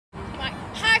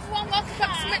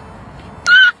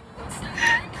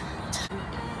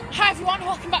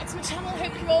welcome back to my channel.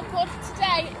 Hope you're all good.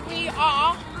 Today we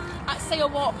are at Sale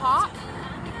Water Park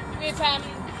with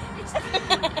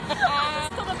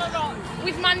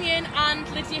with Mannion and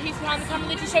Lydia, who's behind the camera.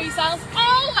 Lydia, show yourself.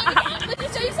 Oh, Lydia,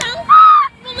 show yourself.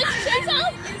 Come on, Lydia, show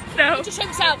yourself. No. Lydia, show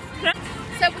yourself.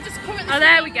 So we're just currently. Oh,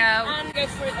 there we go. And go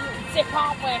for it and zip,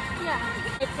 aren't we? Yeah.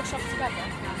 We push off together.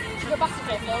 Should we go back a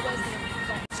bit forwards?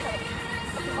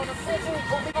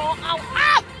 Ow!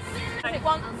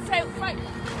 One, two, right.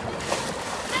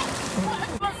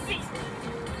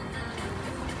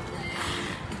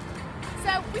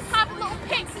 So we've had a little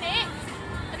picnic,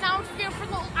 and now we're just going for a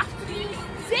little afternoon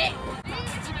dip.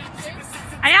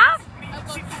 I have.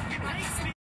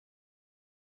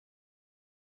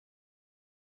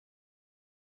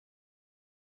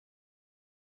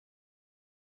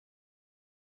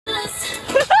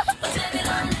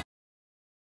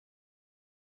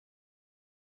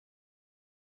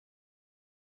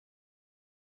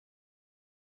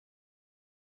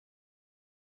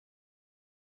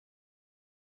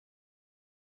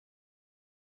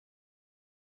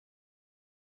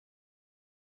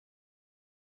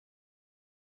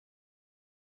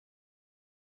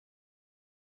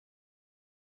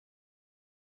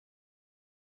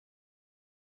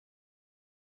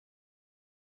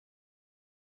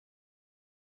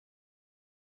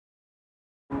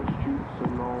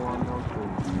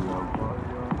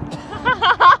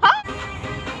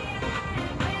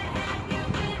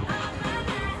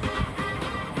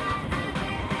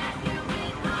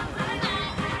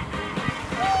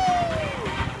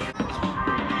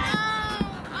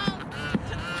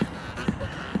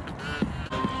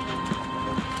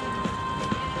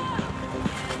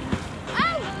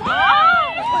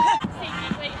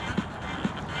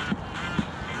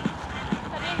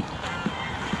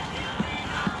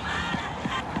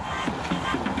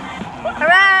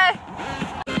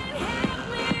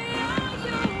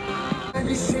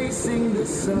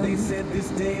 They said this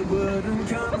day wouldn't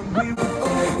come.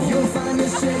 You'll find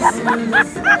us chasing the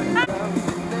sun.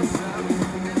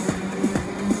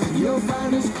 You'll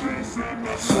find us chasing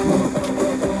the sun.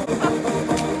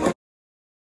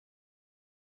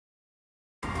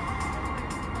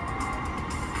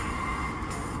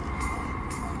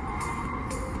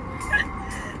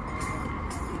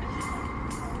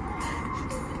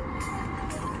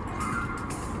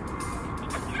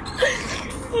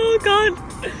 Oh God.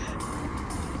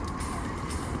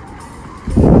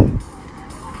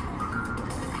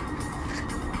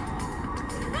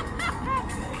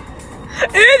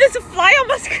 Ooh, there's a fly on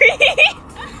my screen.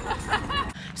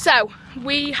 So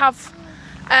we have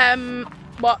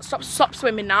stopped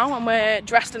swimming now, and we're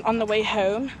dressed and on the way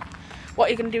home. What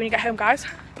are you gonna do when you get home, guys?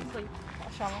 Get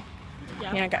a shower.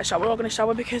 Yeah, get a shower. We're all gonna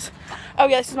shower because, oh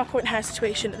yeah, this is my current hair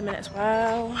situation at the minute as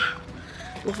well.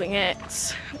 Loving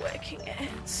it, working it.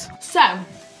 So,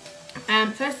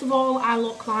 first of all, I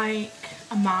look like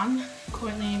a man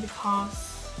currently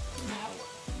because, you know,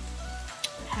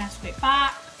 hair straight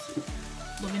back,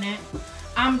 loving it.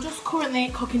 I'm just currently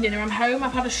cooking dinner. I'm home,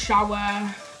 I've had a shower,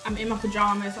 I'm in my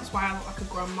pyjamas, that's why I look like a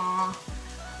grandma,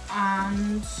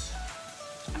 and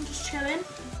I'm just chilling.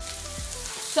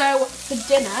 So, for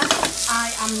dinner,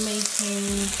 I am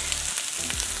making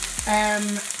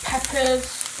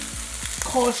peppers,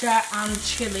 courgette and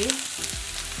chilli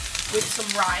with some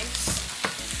rice,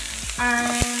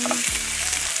 and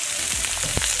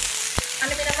I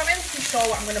mean, I'm not really too sure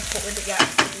what I'm going to put with it yet,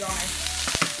 to be honest.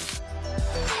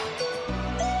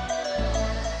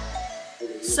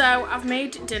 So I've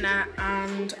made dinner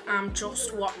and I'm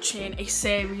just watching a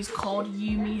series called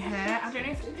You, Me, Her. I don't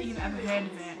know if you've ever heard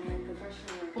of it,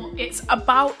 but it's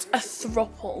about a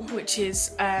throuple, which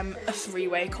is a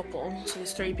three-way couple, so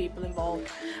there's 3 people involved,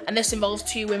 and this involves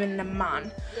 2 women and a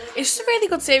man. It's just a really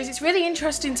good series. It's really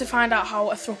interesting to find out how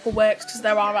a throuple works, because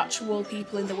there are actual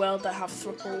people in the world that have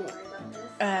throuple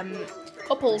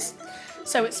couples,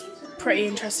 so it's pretty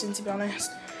interesting, to be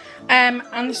honest. And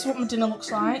this is what my dinner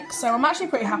looks like, so I'm actually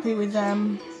pretty happy with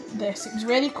this. It was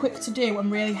really quick to do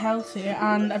and really healthy,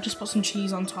 and I've just put some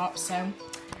cheese on top, so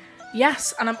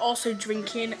yes. And I'm also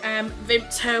drinking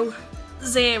Vimto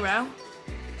Zero,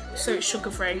 so it's sugar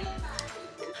free.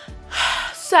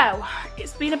 So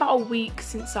it's been about a week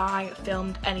since I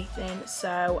filmed anything,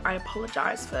 so I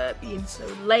apologise for being so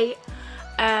late.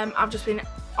 I've just been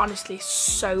honestly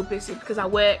so busy because I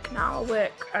work now.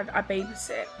 I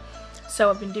babysit, so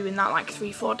I've been doing that like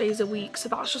 3-4 days a week, so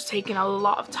that's just taking a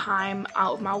lot of time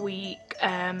out of my week.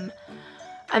 And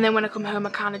then when I come home, I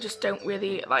kind of just don't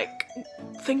really like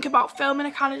think about filming.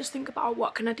 I kind of just think about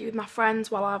what can I do with my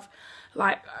friends while I've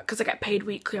because I get paid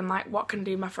weekly. I'm like, what can I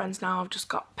do with my friends now I've just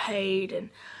got paid, and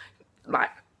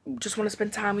like just want to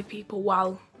spend time with people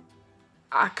while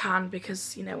I can,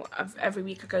 because, you know, every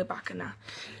week I go back and I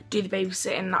do the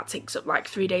babysitting. That takes up like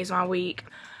 3 days of my week.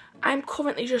 I'm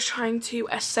currently just trying to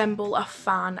assemble a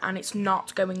fan and it's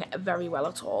not going very well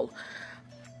at all.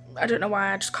 I don't know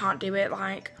why, I just can't do it.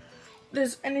 Like,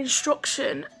 there's an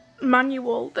instruction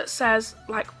manual that says,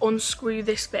 like, unscrew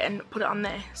this bit and put it on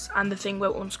this, and the thing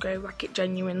won't unscrew. Like, it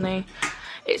genuinely,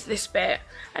 it's this bit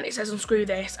and it says unscrew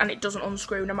this and it doesn't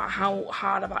unscrew. No matter how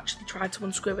hard I've actually tried to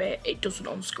unscrew it, it doesn't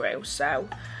unscrew. So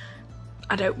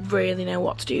I don't really know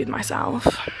what to do with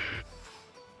myself.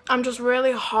 I'm just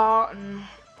really hot and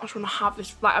I just want to have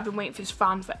this, like, I've been waiting for this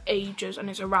fan for ages and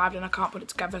it's arrived and I can't put it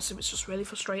together, so it's just really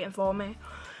frustrating for me.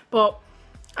 But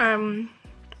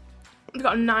we've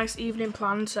got a nice evening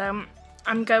planned, so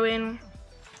I'm going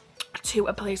to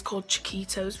a place called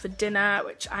Chiquito's for dinner,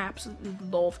 which I absolutely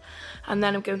love, and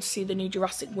then I'm going to see the new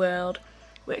Jurassic World,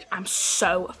 which I'm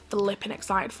so flipping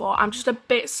excited for. I'm just a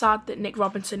bit sad that Nick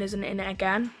Robinson isn't in it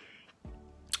again.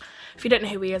 If you don't know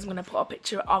who he is, I'm going to put a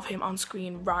picture of him on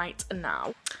screen right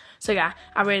now. So yeah,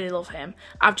 I really love him.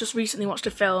 I've just recently watched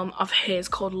a film of his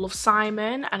called Love,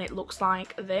 Simon, and it looks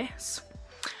like this.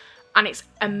 And it's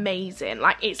amazing.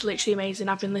 Like, it's literally amazing.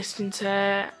 I've been listening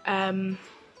to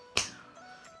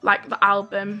like the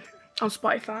album on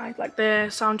Spotify, like the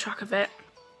soundtrack of it,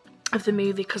 of the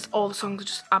movie, because all the songs are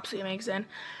just absolutely amazing.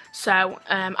 So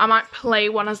I might play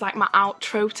one as like my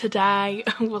outro today.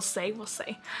 We'll see.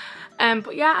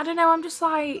 But yeah, I don't know, I'm just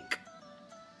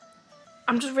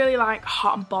really like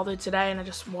hot and bothered today, and I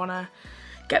just want to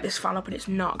get this fan up and it's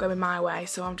not going my way,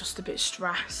 so I'm just a bit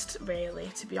stressed, really,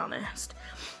 to be honest.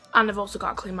 And I've also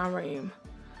got to clean my room.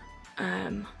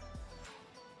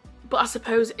 But I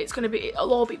suppose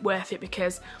it'll all be worth it,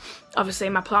 because obviously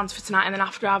my plans for tonight, and then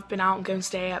after I've been out, I'm going to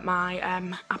stay at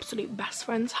my absolute best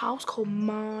friend's house called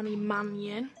Marnie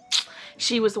Mannion.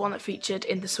 She was the one that featured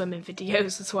in the swimming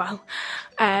videos as well.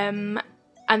 And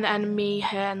then me,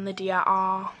 her and Lydia,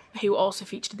 who also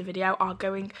featured in the video, are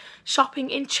going shopping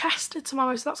in Chester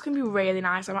tomorrow, so that's going to be really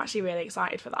nice. I'm actually really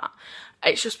excited for that.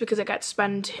 It's just because I get to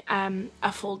spend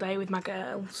a full day with my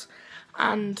girls,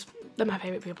 and they're my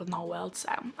favourite people in the whole world, so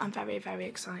I'm very, very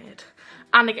excited.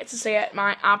 And I get to stay at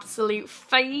my absolute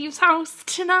fave's house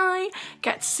tonight.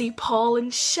 Get to see Paul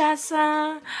and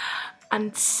Sheza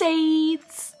and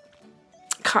Sades.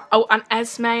 Oh, and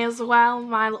Esme as well,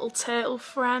 my little turtle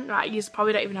friend. Right, you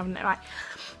probably don't even have it. Right,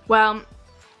 well,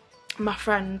 my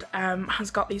friend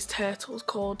has got these turtles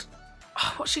called,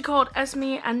 what's she called?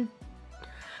 Esme and, I'm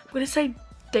going to say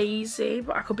Daisy,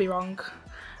 but I could be wrong.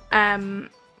 And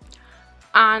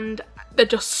they're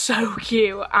just so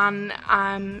cute, and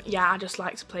yeah, I just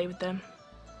like to play with them.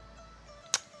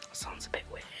 Sounds a bit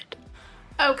weird.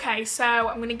 Okay, so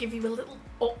I'm going to give you a little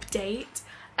update.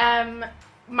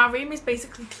 My room is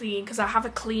basically clean because I have a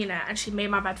cleaner and she made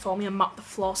my bed for me and mopped the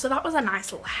floor, so that was a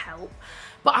nice little help.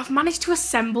 But I've managed to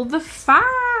assemble the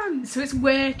fan, so it's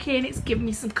working, it's giving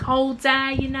me some cold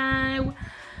air, you know.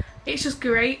 It's just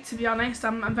great, to be honest.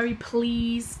 I'm very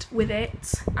pleased with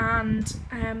it, and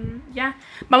yeah.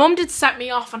 My mum did set me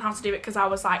off on how to do it because I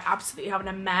was like absolutely having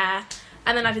a mare,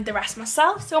 and then I did the rest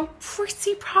myself, so I'm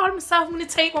pretty proud of myself. I'm going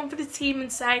to take one for the team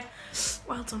and say,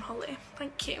 well done, Holly,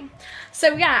 thank you.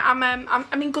 So yeah,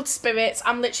 I'm in good spirits.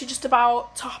 I'm literally just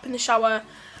about to hop in the shower,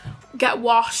 get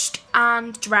washed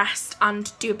and dressed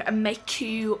and do a bit of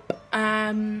makeup.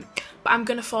 But I'm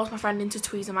going to force my friend into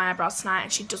tweezing my eyebrows tonight,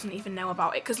 and she doesn't even know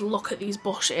about it, because look at these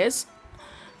bushes.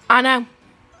 I know.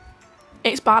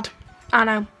 It's bad. I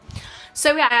know.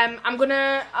 So yeah,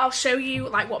 I'll show you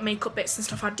like what makeup bits and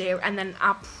stuff I do, and then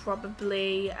I'll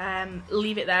probably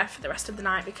leave it there for the rest of the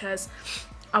night, because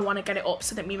I want to get it up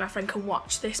so that me and my friend can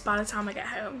watch this by the time I get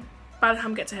home. By the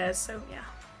time I get to hers, so yeah.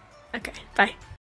 Okay, bye.